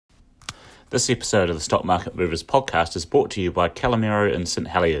This episode of the Stock Market Movers podcast is brought to you by Calamero in St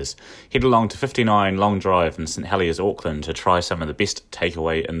Heliers. Head along to 59 Long Drive in St Heliers, Auckland to try some of the best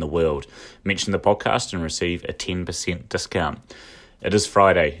takeaway in the world. Mention the podcast and receive a 10% discount. It is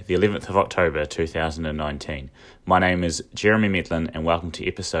Friday, the 11th of October 2019. My name is Jeremy Medlin and welcome to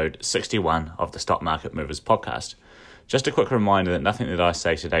episode 61 of the Stock Market Movers podcast. Just a quick reminder that nothing that I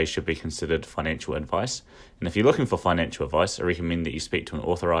say today should be considered financial advice. And if you're looking for financial advice, I recommend that you speak to an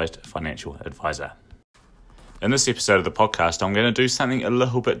authorised financial advisor. In this episode of the podcast, I'm going to do something a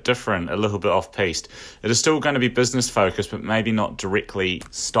little bit different, a little bit off-piste. It is still going to be business focused, but maybe not directly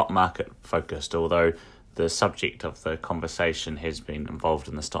stock market focused, although the subject of the conversation has been involved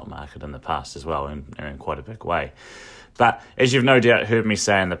in the stock market in the past as well, and in quite a big way. But as you've no doubt heard me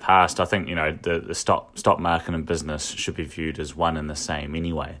say in the past, I think the stock market and business should be viewed as one and the same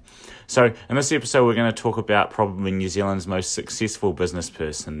anyway. So in this episode, we're going to talk about probably New Zealand's most successful business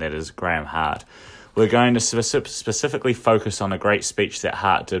person, that is Graeme Hart. We're going to specifically focus on a great speech that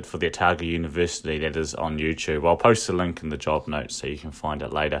Hart did for the Otago University that is on YouTube. I'll post a link in the job notes so you can find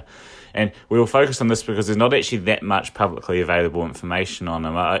it later. And we will focus on this because there's not actually that much publicly available information on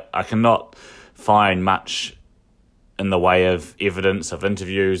him. I cannot find much in the way of evidence of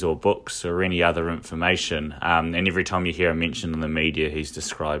interviews or books or any other information. And every time you hear him mentioned in the media, he's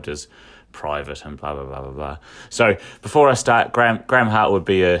described as private and blah, blah, blah, blah, blah. So before I start, Graeme Hart would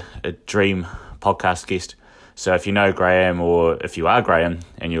be a dream podcast guest. So if you know Graeme, or if you are Graeme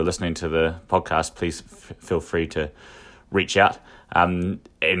and you're listening to the podcast, please feel free to reach out. And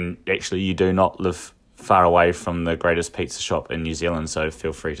actually, you do not live far away from the greatest pizza shop in New Zealand, so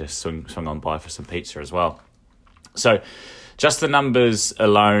feel free to swing on by for some pizza as well. So just the numbers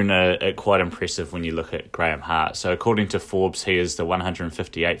alone are quite impressive when you look at Graeme Hart. So according to Forbes, he is the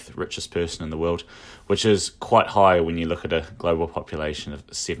 158th richest person in the world, which is quite high when you look at a global population of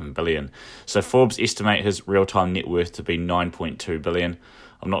 7 billion. So Forbes estimate his real-time net worth to be 9.2 billion.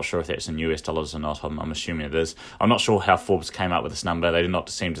 I'm not sure if that's in US dollars or not. I'm assuming it is. I'm not sure how Forbes came up with this number. They do not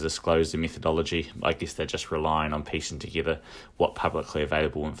seem to disclose the methodology. I guess they're just relying on piecing together what publicly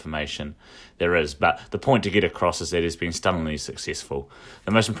available information there is. But the point to get across is that he's been stunningly successful.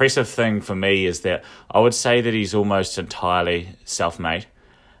 The most impressive thing for me is that I would say that he's almost entirely self-made.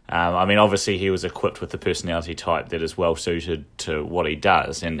 Obviously he was equipped with the personality type that is well suited to what he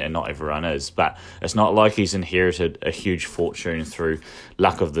does, and not everyone is, but it's not like he's inherited a huge fortune through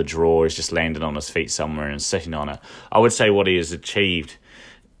luck of the draw. He's just landed on his feet somewhere and sitting on it. I would say what he has achieved,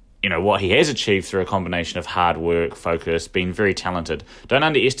 what he has achieved through a combination of hard work, focus, being very talented. Don't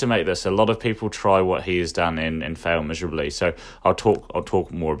underestimate this. A lot of people try what he has done and fail miserably. So I'll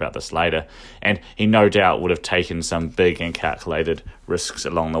talk more about this later. And he no doubt would have taken some big and calculated risks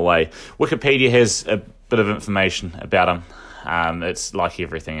along the way. Wikipedia has a bit of information about him. It's like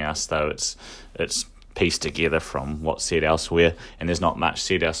everything else, though. It's pieced together from what's said elsewhere, and there's not much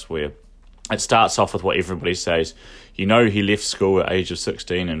said elsewhere. It starts off with what everybody says. He left school at age of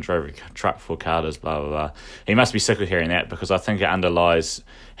 16 and drove a truck for Carter's, blah, blah, blah. He must be sick of hearing that, because I think it underlies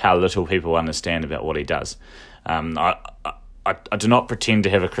how little people understand about what he does. I do not pretend to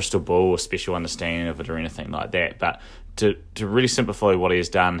have a crystal ball or special understanding of it or anything like that, but to really simplify what he has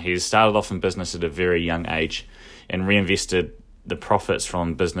done, he's started off in business at a very young age and reinvested the profits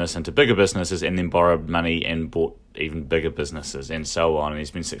from business into bigger businesses, and then borrowed money and bought even bigger businesses and so on, and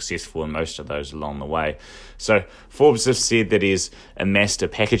he's been successful in most of those along the way. So Forbes has said that he's amassed a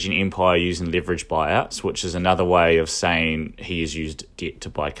packaging empire using leverage buyouts, which is another way of saying he has used debt to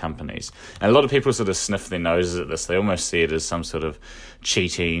buy companies. And a lot of people sort of sniff their noses at this. They almost see it as some sort of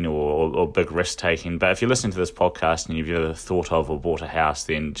cheating or big risk taking. But if you're listening to this podcast and you've ever thought of or bought a house,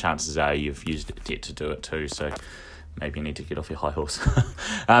 then chances are you've used debt to do it too. So maybe you need to get off your high horse.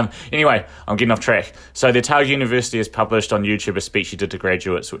 Anyway, I'm getting off track. So the Otago University has published on YouTube a speech he did to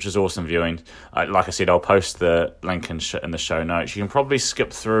graduates, which is awesome viewing. Like I said, I'll post the link in the show notes. You can probably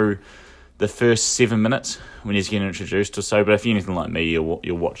skip through the first 7 minutes when he's getting introduced or so, but if you're anything like me, you'll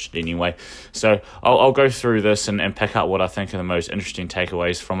watch it anyway. So I'll go through this and pick up what I think are the most interesting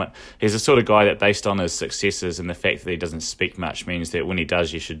takeaways from it. He's the sort of guy that, based on his successes and the fact that he doesn't speak much, means that when he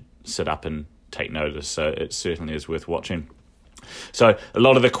does, you should sit up and take notice. So it certainly is worth watching. So a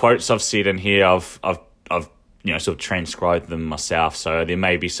lot of the quotes I've said in here, I've sort of transcribed them myself. So there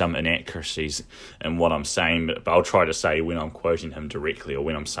may be some inaccuracies in what I'm saying, but I'll try to say when I'm quoting him directly or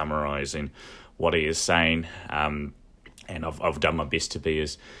when I'm summarising what he is saying. And I've done my best to be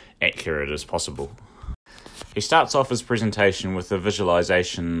as accurate as possible. He starts off his presentation with a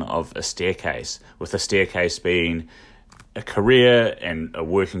visualisation of a staircase, with the staircase being a career and a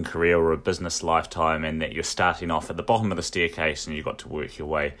working career or a business lifetime, and that you're starting off at the bottom of the staircase and you've got to work your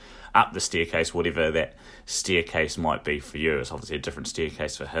way up the staircase, whatever that staircase might be for you. It's obviously a different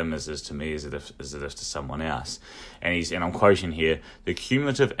staircase for him as it is to me, as it is to someone else. And I'm quoting here, the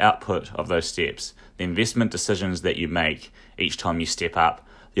cumulative output of those steps, the investment decisions that you make each time you step up,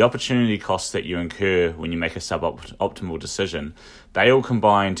 the opportunity costs that you incur when you make a suboptimal decision, they all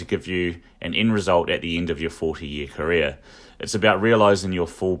combine to give you an end result at the end of your 40-year career. It's about realising your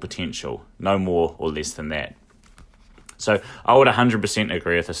full potential, no more or less than that. So I would 100%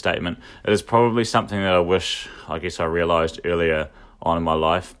 agree with the statement. It is probably something that I guess I realised earlier on in my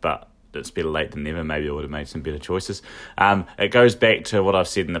life, but it's better late than never. Maybe I would have made some better choices. It goes back to what I've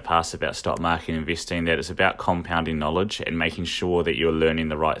said in the past about stock market investing, that it's about compounding knowledge and making sure that you're learning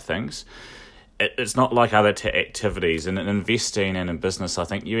the right things. It's not like other activities. And in investing and in business, I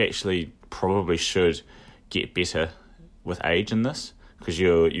think you actually probably should get better with age in this, because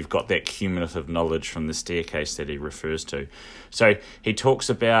you've got that cumulative knowledge from the staircase that he refers to. So he talks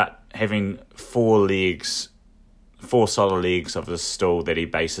about having four solid legs of the stool that he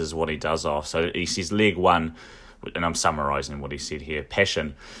bases what he does off. So he says leg one, and I'm summarising what he said here,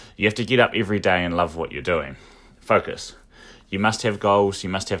 passion. You have to get up every day and love what you're doing. Focus. You must have goals, you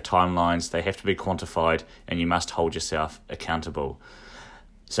must have timelines, they have to be quantified, and you must hold yourself accountable.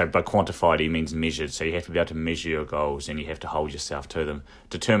 So by quantified, he means measured. So you have to be able to measure your goals and you have to hold yourself to them.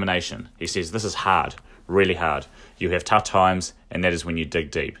 Determination. He says this is hard, really hard. You have tough times, and that is when you dig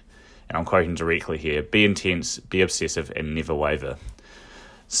deep. And I'm quoting directly here, be intense, be obsessive, and never waver.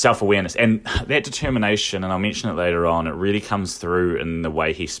 Self-awareness. And that determination, and I'll mention it later on, it really comes through in the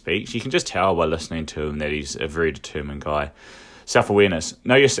way he speaks. You can just tell by listening to him that he's a very determined guy. Self-awareness.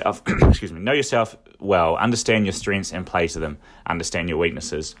 Know yourself, know yourself well, understand your strengths and play to them, understand your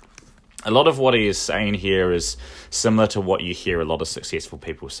weaknesses. A lot of what he is saying here is similar to what you hear a lot of successful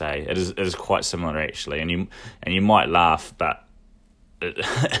people say. It is quite similar, actually, and you might laugh, but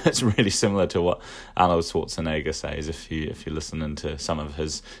it's really similar to what Arnold Schwarzenegger says if you're listening to some of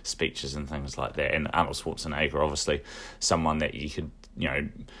his speeches and things like that. And Arnold Schwarzenegger, obviously, someone that you could,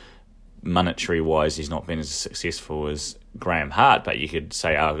 monetary wise, he's not been as successful as Graham Hart, but you could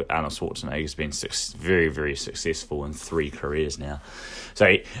say Arnold Schwarzenegger's been very, very successful in 3 careers now.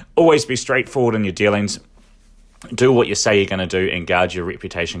 So always be straightforward in your dealings. Do what you say you're going to do and guard your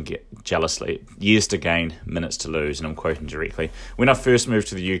reputation jealously. Years to gain, minutes to lose. And I'm quoting directly. When I first moved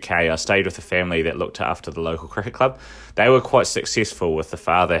to the UK, I stayed with a family that looked after the local cricket club. They were quite successful, with the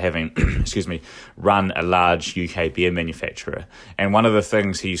father having, run a large UK beer manufacturer. And one of the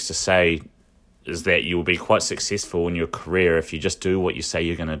things he used to say is that you will be quite successful in your career if you just do what you say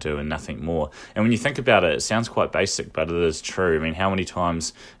you're going to do and nothing more. And when you think about it, it sounds quite basic, but it is true. I mean, how many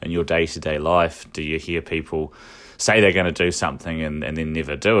times in your day-to-day life do you hear people say they're going to do something and then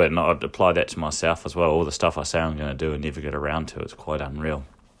never do it? And I'd apply that to myself as well. All the stuff I say I'm going to do and never get around to, it's quite unreal.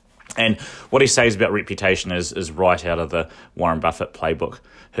 And what he says about reputation is right out of the Warren Buffett playbook,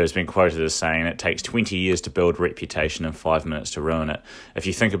 who has been quoted as saying it takes 20 years to build reputation and 5 minutes to ruin it. If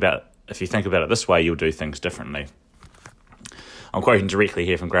you think about it this way, you'll do things differently. I'm quoting directly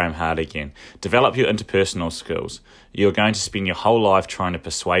here from Graham Hart again. Develop your interpersonal skills. You're going to spend your whole life trying to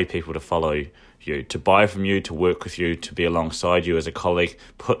persuade people to follow you, to buy from you, to work with you, to be alongside you as a colleague.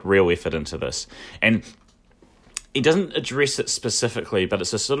 Put real effort into this. And he doesn't address it specifically, but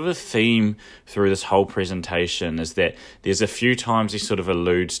it's a sort of a theme through this whole presentation, is that there's a few times he sort of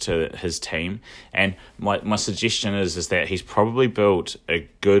alludes to his team. And my suggestion is that he's probably built a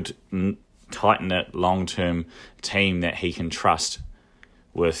good, tight-knit, long-term team that he can trust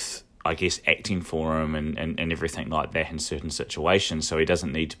with, I guess, acting for him and everything like that in certain situations, so he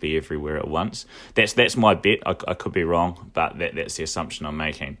doesn't need to be everywhere at once. That's my bet. I could be wrong, but that's the assumption I'm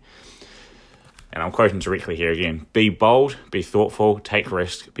making. And I'm quoting directly here again. Be bold, be thoughtful, take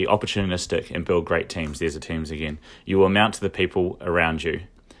risks, be opportunistic, and build great teams. There's the teams again. You will amount to the people around you.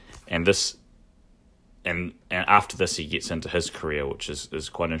 And after this, he gets into his career, which is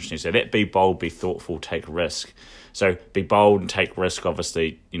quite interesting. So that be bold, be thoughtful, take risk. So be bold and take risk,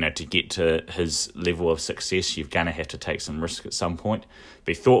 obviously, to get to his level of success, you're going to have to take some risk at some point.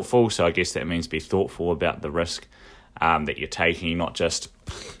 Be thoughtful, so I guess that means be thoughtful about the risk that you're taking, not just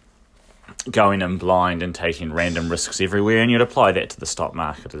going in blind and taking random risks everywhere. And you'd apply that to the stock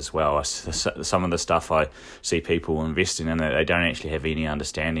market as well. Some of the stuff I see people investing in, they don't actually have any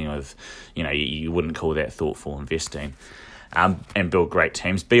understanding of, you wouldn't call that thoughtful investing. And build great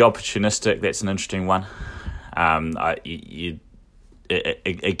teams. Be opportunistic, that's an interesting one. Again,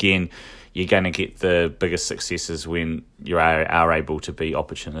 you're going to get the biggest successes when you are able to be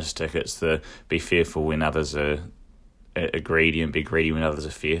opportunistic. It's the be fearful when others are greedy and be greedy when others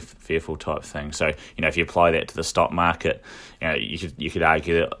are fearful type thing. So, if you apply that to the stock market, you could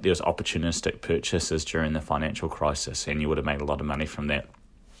argue that there was opportunistic purchases during the financial crisis, and you would have made a lot of money from that.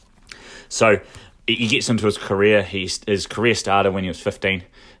 So he gets into his career. His career started when he was 15.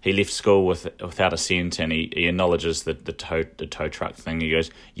 He left school without a cent, and he acknowledges the tow truck thing. He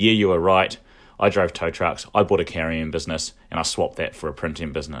goes, "Yeah, you were right. I drove tow trucks, I bought a carrying business, and I swapped that for a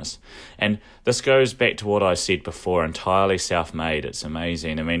printing business." And this goes back to what I said before, entirely self-made. It's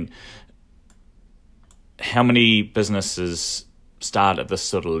amazing. I mean, how many businesses start at this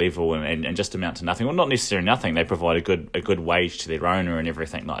sort of level and just amount to nothing? Well, not necessarily nothing. They provide a good wage to their owner and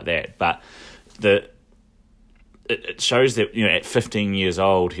everything like that. But it shows that, at 15 years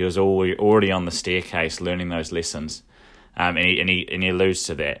old, he was already on the staircase learning those lessons. And he alludes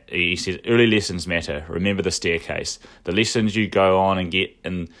to that. He said, early lessons matter. Remember the staircase. The lessons you go on and get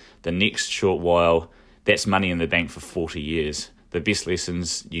in the next short while, that's money in the bank for 40 years. The best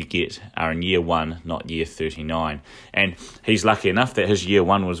lessons you get are in year 1, not year 39. And he's lucky enough that his year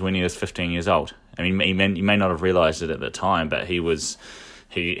 1 was when he was 15 years old. I mean, he may not have realised it at the time, but he was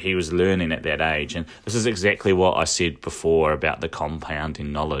learning at that age. And this is exactly what I said before about the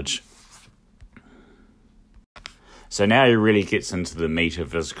compounding knowledge. So now he really gets into the meat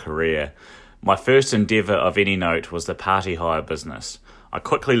of his career. My first endeavour of any note was the party hire business. I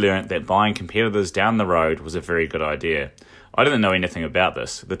quickly learnt that buying competitors down the road was a very good idea. I didn't know anything about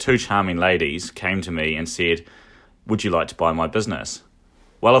this. The 2 charming ladies came to me and said, "Would you like to buy my business?"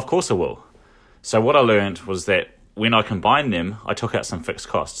 Well, of course I will. So what I learnt was that when I combined them, I took out some fixed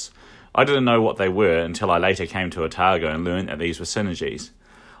costs. I didn't know what they were until I later came to Otago and learnt that these were synergies.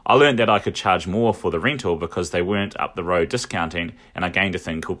 I learned that I could charge more for the rental because they weren't up the road discounting, and I gained a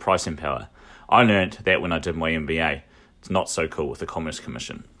thing called pricing power. I learnt that when I did my MBA. It's not so cool with the Commerce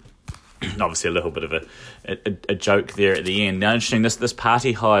Commission. Obviously a little bit of a joke there at the end. Now, interesting, this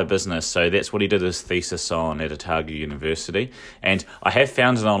party hire business, so that's what he did his thesis on at Otago University, and I have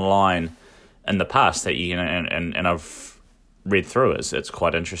found it online in the past that and I've read through it. It's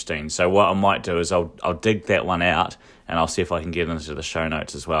quite interesting. So what I might do is I'll dig that one out, and I'll see if I can get into the show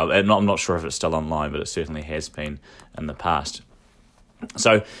notes as well. And I'm not sure if it's still online, but it certainly has been in the past.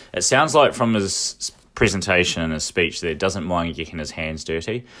 So it sounds like from his presentation and his speech that he doesn't mind getting his hands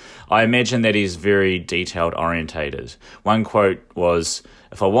dirty. I imagine that he's very detailed orientated. One quote was,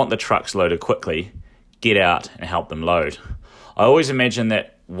 "If I want the trucks loaded quickly, get out and help them load." I always imagine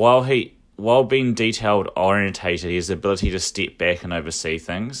that while being detailed orientated, his ability to step back and oversee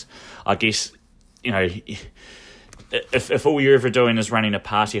things, I guess, if all you're ever doing is running a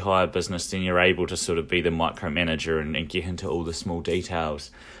party hire business, then you're able to sort of be the micromanager and get into all the small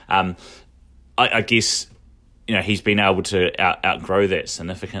details. I guess, he's been able to outgrow that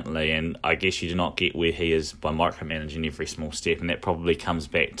significantly, and I guess you do not get where he is by micromanaging every small step, and that probably comes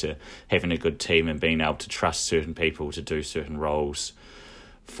back to having a good team and being able to trust certain people to do certain roles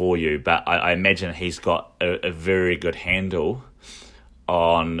for you. But I imagine he's got a very good handle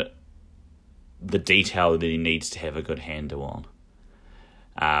on the detail that he needs to have a good handle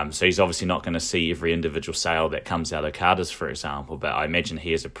on. So he's obviously not going to see every individual sale that comes out of Carter's, for example, but I imagine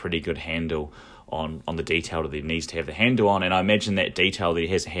he has a pretty good handle on the detail that he needs to have the handle on, and I imagine that detail that he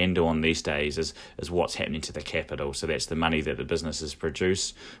has a handle on these days is what's happening to the capital. So that's the money that the businesses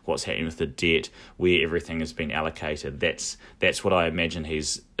produce, what's happening with the debt, where everything has been allocated. That's what I imagine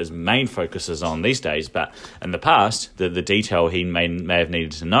his main focus is on these days. But in the past, the detail he may have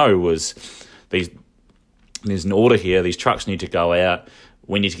needed to know was there's an order here, these trucks need to go out,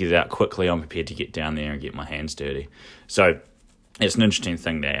 we need to get it out quickly, I'm prepared to get down there and get my hands dirty. So it's an interesting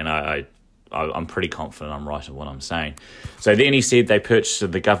thing there, and I'm pretty confident I'm right in what I'm saying. So then he said they purchased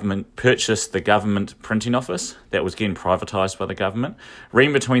the government printing office that was getting privatised by the government.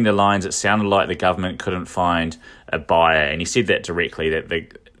 Reading between the lines, it sounded like the government couldn't find a buyer, and he said that directly,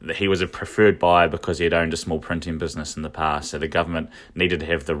 that he was a preferred buyer because he had owned a small printing business in the past. So the government needed to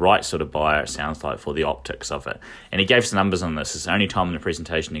have the right sort of buyer, it sounds like, for the optics of it. And he gave some numbers on this. It's the only time in the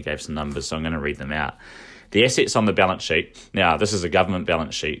presentation he gave some numbers, so I'm going to read them out. The assets on the balance sheet, now this is a government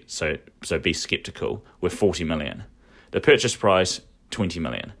balance sheet, so be sceptical, were 40 million. The purchase price, 20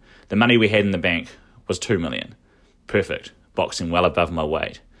 million. The money we had in the bank was 2 million. Perfect. Boxing well above my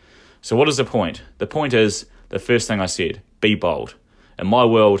weight. So what is the point? The point is, the first thing I said, be bold. In my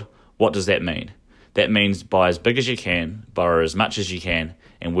world, what does that mean? That means buy as big as you can, borrow as much as you can,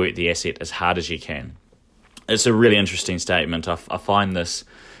 and work the asset as hard as you can. It's a really interesting statement. I find this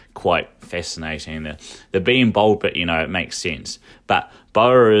quite fascinating. The being bold bit, it makes sense. But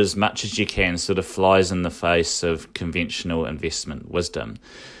borrow as much as you can sort of flies in the face of conventional investment wisdom.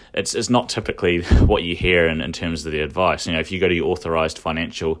 It's not typically what you hear in terms of the advice. If you go to your authorised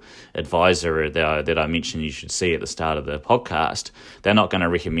financial advisor that I mentioned you should see at the start of the podcast, they're not going to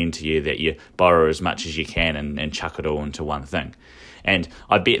recommend to you that you borrow as much as you can and chuck it all into one thing. And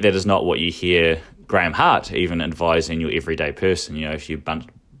I bet that is not what you hear Graham Hart even advising your everyday person. If you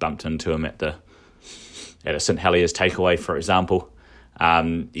bumped into him at a St Heliers takeaway, for example,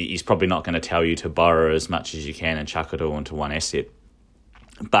 he's probably not going to tell you to borrow as much as you can and chuck it all into one asset.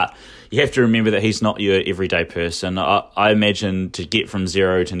 But you have to remember that he's not your everyday person. I imagine to get from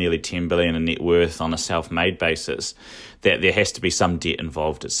zero to nearly 10 billion in net worth on a self-made basis, that there has to be some debt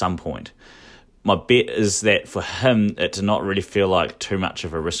involved at some point. My bet is that for him, it did not really feel like too much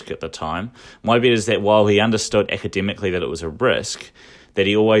of a risk at the time. My bet is that while he understood academically that it was a risk, that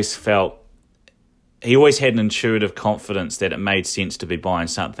he always had an intuitive confidence that it made sense to be buying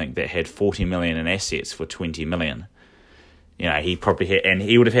something that had 40 million in assets for 20 million. He probably had, and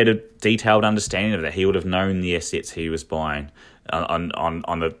he would have had a detailed understanding of that. He would have known the assets he was buying on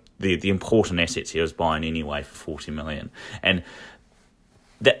the important assets he was buying anyway for 40 million. And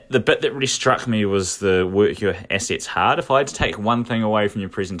the bit that really struck me was the work your assets hard. If I had to take one thing away from the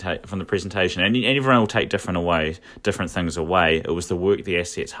presentation, and everyone will take different things away, it was the work the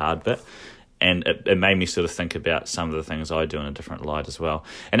assets hard bit. And it made me sort of think about some of the things I do in a different light as well.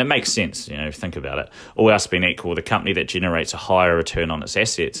 And it makes sense, think about it. All else being equal, the company that generates a higher return on its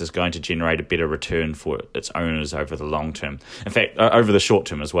assets is going to generate a better return for its owners over the long term. In fact, over the short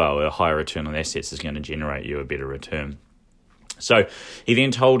term as well, a higher return on assets is going to generate you a better return. So he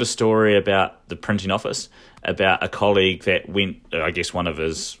then told a story about the printing office, about a colleague that went, I guess one of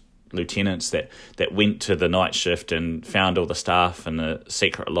his lieutenants that went to the night shift and found all the staff in a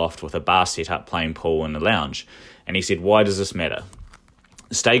secret loft with a bar set up playing pool in the lounge. And he said, why does this matter?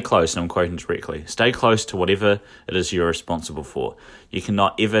 Stay close, and I'm quoting directly, stay close to whatever it is you're responsible for. You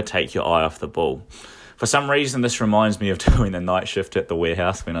cannot ever take your eye off the ball. For some reason, this reminds me of doing the night shift at the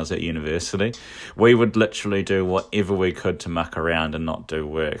warehouse when I was at university. We would literally do whatever we could to muck around and not do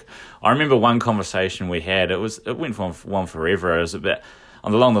work. I remember one conversation we had, it went on forever. It was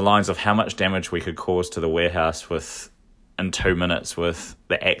along the lines of how much damage we could cause to the warehouse in 2 minutes with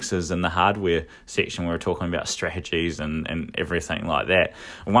the axes in the hardware section. We were talking about strategies and everything like that.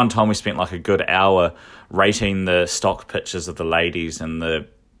 And one time we spent like a good hour rating the stock pictures of the ladies and the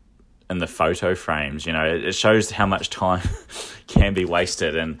photo frames. It shows how much time can be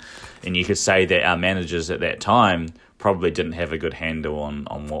wasted, and you could say that our managers at that time probably didn't have a good handle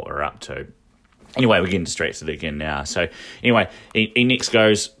on what we're up to. Anyway, we're getting distracted again now. So anyway, he next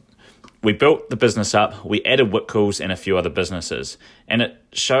goes, we built the business up, we added Whitcoulls and a few other businesses, and it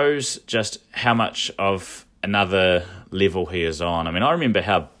shows just how much of another level he is on. I mean, I remember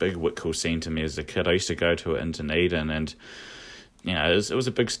how big Whitcoulls seemed to me as a kid. I used to go to it in Dunedin, and it was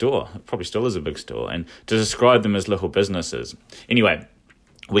a big store. It probably still is a big store. And to describe them as little businesses. Anyway,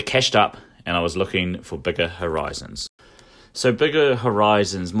 we cashed up, and I was looking for bigger horizons. So bigger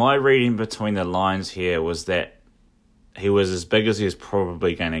horizons, my reading between the lines here was that he was as big as he was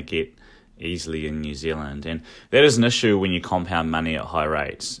probably going to get easily in New Zealand. And that is an issue when you compound money at high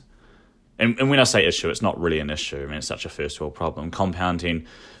rates. And when I say issue, it's not really an issue. I mean, it's such a first world problem. Compounding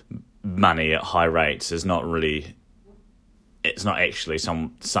money at high rates is not really... It's not actually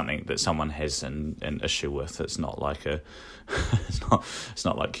something that someone has an issue with. It's not like it's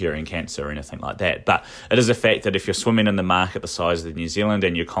not like curing cancer or anything like that. But it is a fact that if you're swimming in the market the size of New Zealand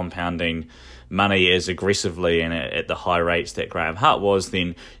and you're compounding money as aggressively and at the high rates that Graham Hart was,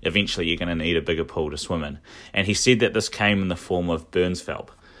 then eventually you're going to need a bigger pool to swim in. And he said that this came in the form of Burnsfeld.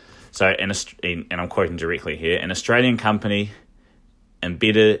 So, and I'm quoting directly here, an Australian company.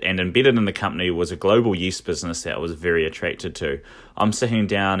 Embedded in the company was a global yeast business that I was very attracted to. I'm sitting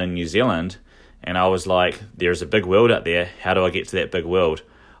down in New Zealand and I was like, there's a big world out there. How do I get to that big world?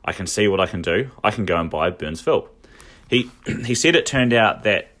 I can see what I can do. I can go and buy Burnsville. He said it turned out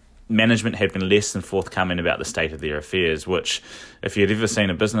that management had been less than forthcoming about the state of their affairs, which if you'd ever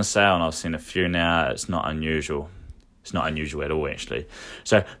seen a business sale, and I've seen a few now, it's not unusual. It's not unusual at all, actually.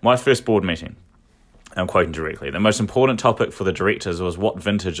 So my first board meeting, I'm quoting directly, the most important topic for the directors was what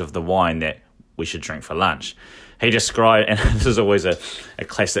vintage of the wine that we should drink for lunch. He described, and this is always a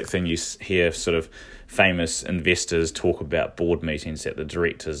classic thing you hear sort of famous investors talk about board meetings, that the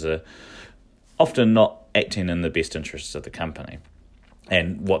directors are often not acting in the best interests of the company.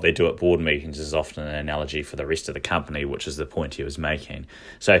 And what they do at board meetings is often an analogy for the rest of the company, which is the point he was making.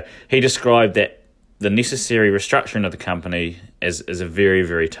 So he described that the necessary restructuring of the company is a very,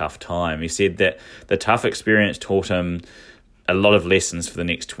 very tough time. He said that the tough experience taught him a lot of lessons for the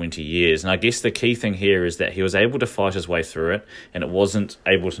next 20 years. And I guess the key thing here is that he was able to fight his way through it, and it wasn't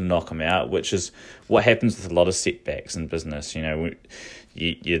able to knock him out, which is what happens with a lot of setbacks in business. You know,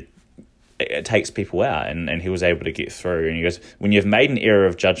 it takes people out, and he was able to get through. And he goes, when you've made an error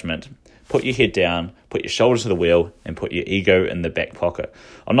of judgment, put your head down, put your shoulder to the wheel, and put your ego in the back pocket.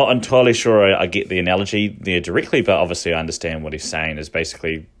 I'm not entirely sure I get the analogy there directly, but obviously I understand what he's saying is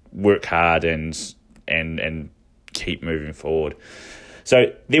basically work hard and keep moving forward.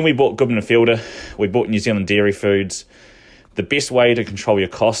 So then we bought Goodman & Fielder. We bought New Zealand Dairy Foods. The best way to control your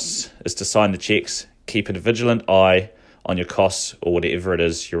costs is to sign the checks, keep a vigilant eye on your costs or whatever it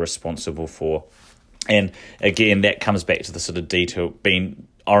is you're responsible for. And again, that comes back to the sort of detail,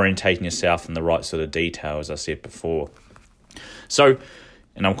 orientating yourself in the right sort of detail, as I said before. So,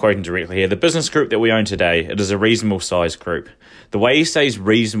 and I'm quoting directly here, the business group that we own today, it is a reasonable size group. The way he says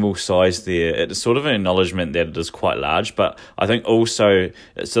reasonable size there, it's sort of an acknowledgement that it is quite large, but I think also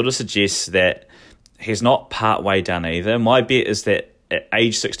it sort of suggests that he's not part way done either. My bet is that at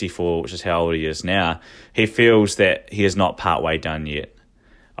age 64, which is how old he is now, he feels that he is not part way done yet.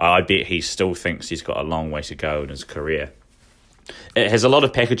 I bet he still thinks he's got a long way to go in his career. It has a lot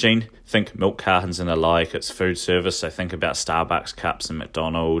of packaging, think milk cartons and the like. It's food service, so think about Starbucks cups and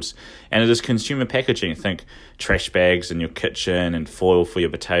McDonald's. And it is consumer packaging, think trash bags in your kitchen and foil for your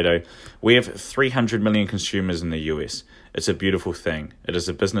potato. We have 300 million consumers in the US. It's a beautiful thing. It is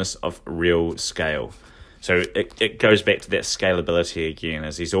a business of real scale. So it goes back to that scalability again,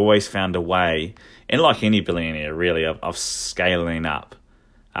 as he's always found a way, and like any billionaire really, of scaling up.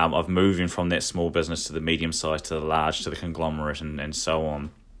 Of moving from that small business to the medium size, to the large, to the conglomerate, and so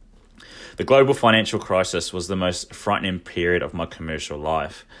on. The global financial crisis was the most frightening period of my commercial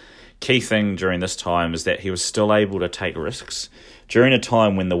life. Key thing during this time is that he was still able to take risks. During a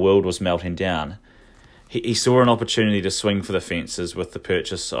time when the world was melting down, he saw an opportunity to swing for the fences with the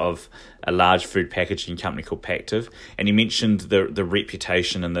purchase of a large food packaging company called Pactiv, and he mentioned the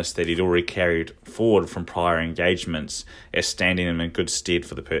reputation in this that he'd already carried forward from prior engagements as standing him in good stead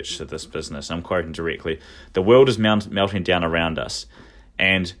for the purchase of this business. I'm quoting directly, "The world is melting down around us,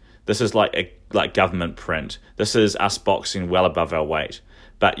 and this is like government print. This is us boxing well above our weight.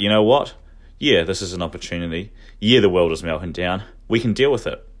 But you know what? Yeah, this is an opportunity. Yeah, the world is melting down. We can deal with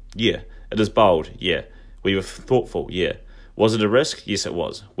it. Yeah, it is bold. Yeah. We were thoughtful, yeah. Was it a risk? Yes, it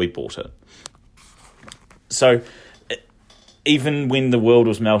was. We bought it." So even when the world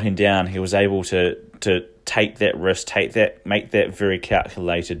was melting down, he was able to take that risk, make that very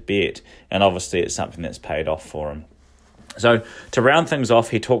calculated bet, and obviously it's something that's paid off for him. So to round things off,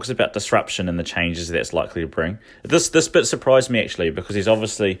 he talks about disruption and the changes that's likely to bring. This bit surprised me actually, because he's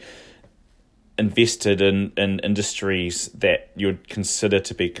obviously invested in industries that you'd consider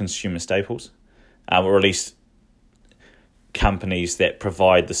to be consumer staples. Or at least companies that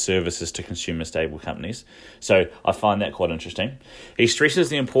provide the services to consumer stable companies. So I find that quite interesting. He stresses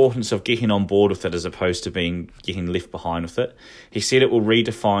the importance of getting on board with it as opposed to getting left behind with it. He said it will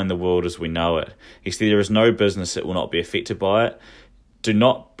redefine the world as we know it. He said there is no business that will not be affected by it. Do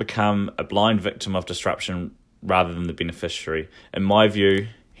not become a blind victim of disruption rather than the beneficiary. In my view,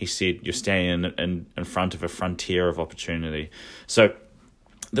 he said, you're standing in front of a frontier of opportunity. So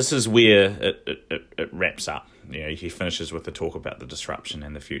this is where it wraps up. You know, he finishes with the talk about the disruption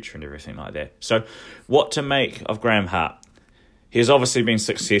and the future and everything like that. So what to make of Graeme Hart? He has obviously been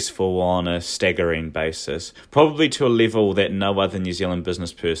successful on a staggering basis, probably to a level that no other New Zealand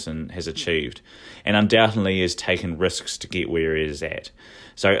business person has achieved, and undoubtedly has taken risks to get where he is at.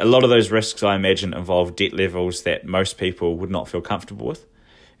 So a lot of those risks, I imagine, involve debt levels that most people would not feel comfortable with.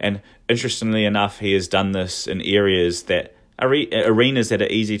 And interestingly enough, he has done this in areas arenas that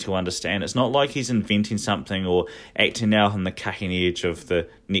are easy to understand. It's not like he's inventing something or acting out on the cutting edge of the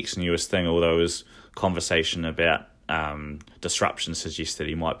next newest thing, although his conversation about disruption suggests that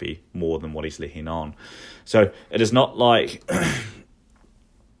he might be more than what he's letting on. So it is not like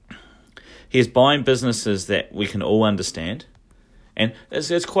he's buying businesses that we can all understand. And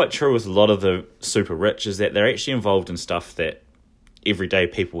it's quite true with a lot of the super rich, is that they're actually involved in stuff that everyday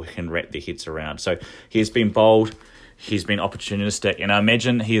people can wrap their heads around. So he's been bold, he's been opportunistic, and I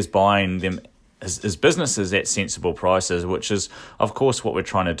imagine he is buying them his businesses at sensible prices, which is, of course, what we're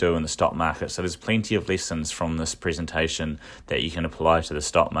trying to do in the stock market. So there's plenty of lessons from this presentation that you can apply to the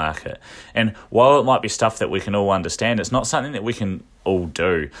stock market. And while it might be stuff that we can all understand, it's not something that we can all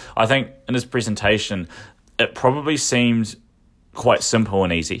do. I think in his presentation, it probably seemed quite simple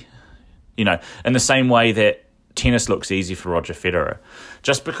and easy. You know, in the same way that tennis looks easy for Roger Federer.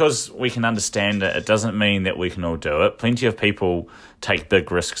 Just because we can understand it, it doesn't mean that we can all do it. Plenty of people take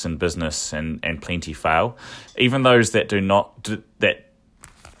big risks in business and plenty fail. Even those that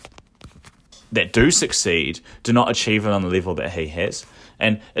do succeed do not achieve it on the level that he has.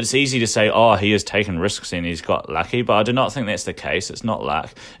 And it's easy to say, he has taken risks and he's got lucky, but I do not think that's the case. It's not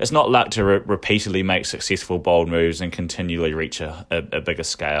luck. It's not luck to repeatedly make successful, bold moves and continually reach a bigger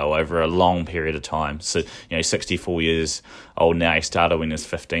scale over a long period of time. So, 64 years old now, he started when he was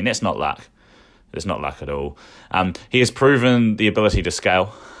 15. That's not luck. It's not luck at all. He has proven the ability to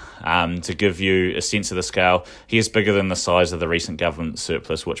scale. To give you a sense of the scale, he is bigger than the size of the recent government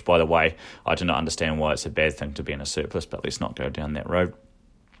surplus, which, by the way, I do not understand why it's a bad thing to be in a surplus, but let's not go down that road.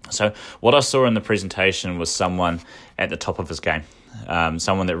 So what I saw in the presentation was someone at the top of his game,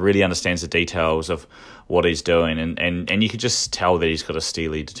 someone that really understands the details of what he's doing, and you could just tell that he's got a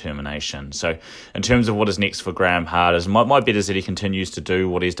steely determination. So in terms of what is next for Graham Hart, my bet is that he continues to do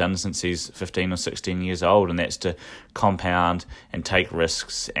what he's done since he's 15 or 16 years old, and that's to compound and take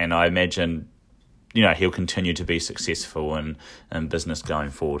risks, and I imagine he'll continue to be successful in business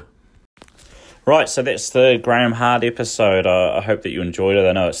going forward. Right, so that's the Graham Hart episode. I hope that you enjoyed it.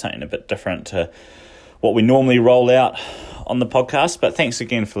 I know it's something a bit different to what we normally roll out on the podcast, but thanks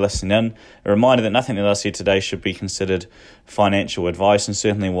again for listening in. A reminder that nothing that I said today should be considered financial advice, and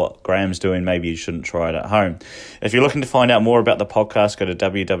certainly what Graham's doing, maybe you shouldn't try it at home. If you're looking to find out more about the podcast, go to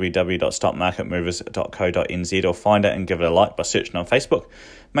www.stockmarketmovers.co.nz or find it and give it a like by searching on Facebook.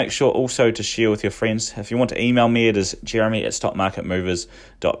 Make sure also to share with your friends. If you want to email me, it is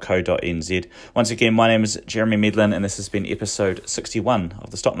jeremy@stockmarketmovers.co.nz. Once again, my name is Jeremy Medlin, and this has been episode 61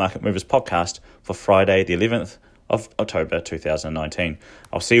 of the Stock Market Movers podcast for Friday, the 11th of October 2019.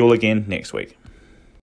 I'll see you all again next week.